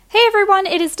everyone,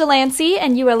 it is Delancey,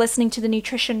 and you are listening to The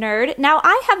Nutrition Nerd. Now,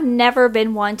 I have never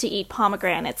been one to eat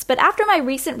pomegranates, but after my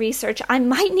recent research, I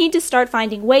might need to start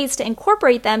finding ways to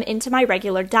incorporate them into my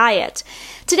regular diet.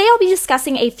 Today, I'll be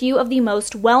discussing a few of the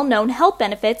most well-known health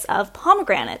benefits of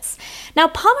pomegranates. Now,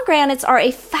 pomegranates are a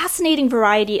fascinating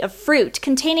variety of fruit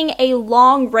containing a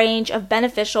long range of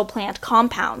beneficial plant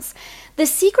compounds. The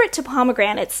secret to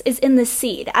pomegranates is in the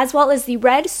seed, as well as the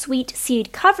red, sweet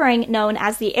seed covering known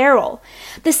as the aril.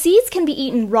 The seeds can be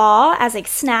eaten raw as a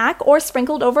snack or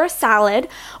sprinkled over a salad,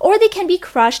 or they can be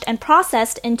crushed and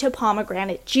processed into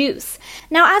pomegranate juice.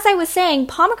 Now, as I was saying,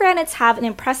 pomegranates have an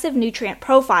impressive nutrient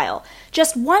profile.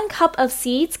 Just 1 cup of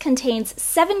seeds contains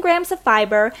 7 grams of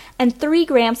fiber and 3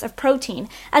 grams of protein,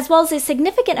 as well as a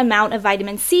significant amount of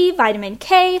vitamin C, vitamin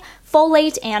K,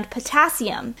 folate, and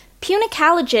potassium.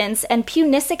 Punicalagins and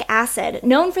punicic acid,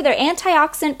 known for their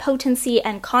antioxidant potency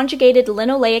and conjugated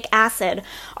linoleic acid,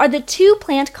 are the 2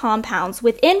 plant compounds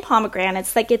within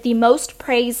pomegranates that get the most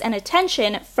praise and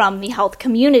attention from the health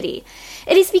community.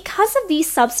 It is because of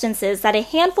these substances that a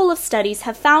handful of studies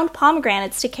have found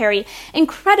pomegranates to carry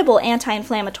incredible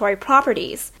anti-inflammatory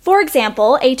properties. For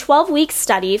example, a 12-week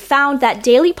study found that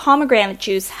daily pomegranate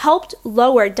juice helped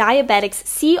lower diabetics'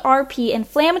 CRP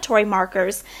inflammatory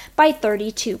markers by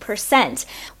 32%.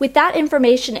 With that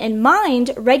information in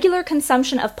mind, regular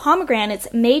consumption of pomegranates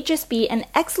may just be an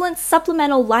excellent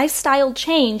supplemental lifestyle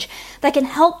change that can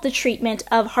help the treatment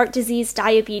of heart disease,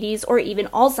 diabetes, or even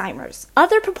Alzheimer's.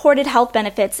 Other purported health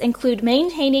benefits include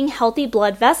maintaining healthy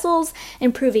blood vessels,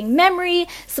 improving memory,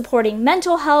 supporting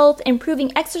mental health,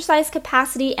 improving exercise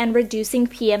capacity, and reducing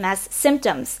PMS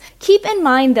symptoms. Keep in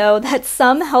mind, though, that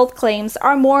some health claims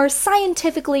are more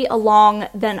scientifically along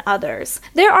than others.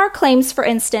 There are claims, for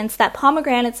instance, that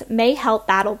pomegranates may help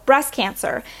battle breast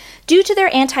cancer. Due to their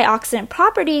antioxidant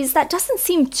properties, that doesn't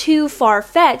seem too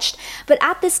far-fetched, but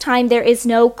at this time there is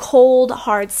no cold,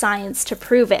 hard science to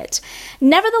prove it.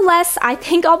 Nevertheless, I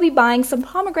think I'll be buying some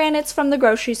pomegranates from the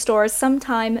grocery store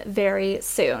sometime very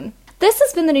soon. This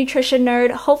has been The Nutrition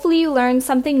Nerd. Hopefully you learned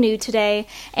something new today,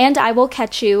 and I will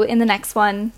catch you in the next one.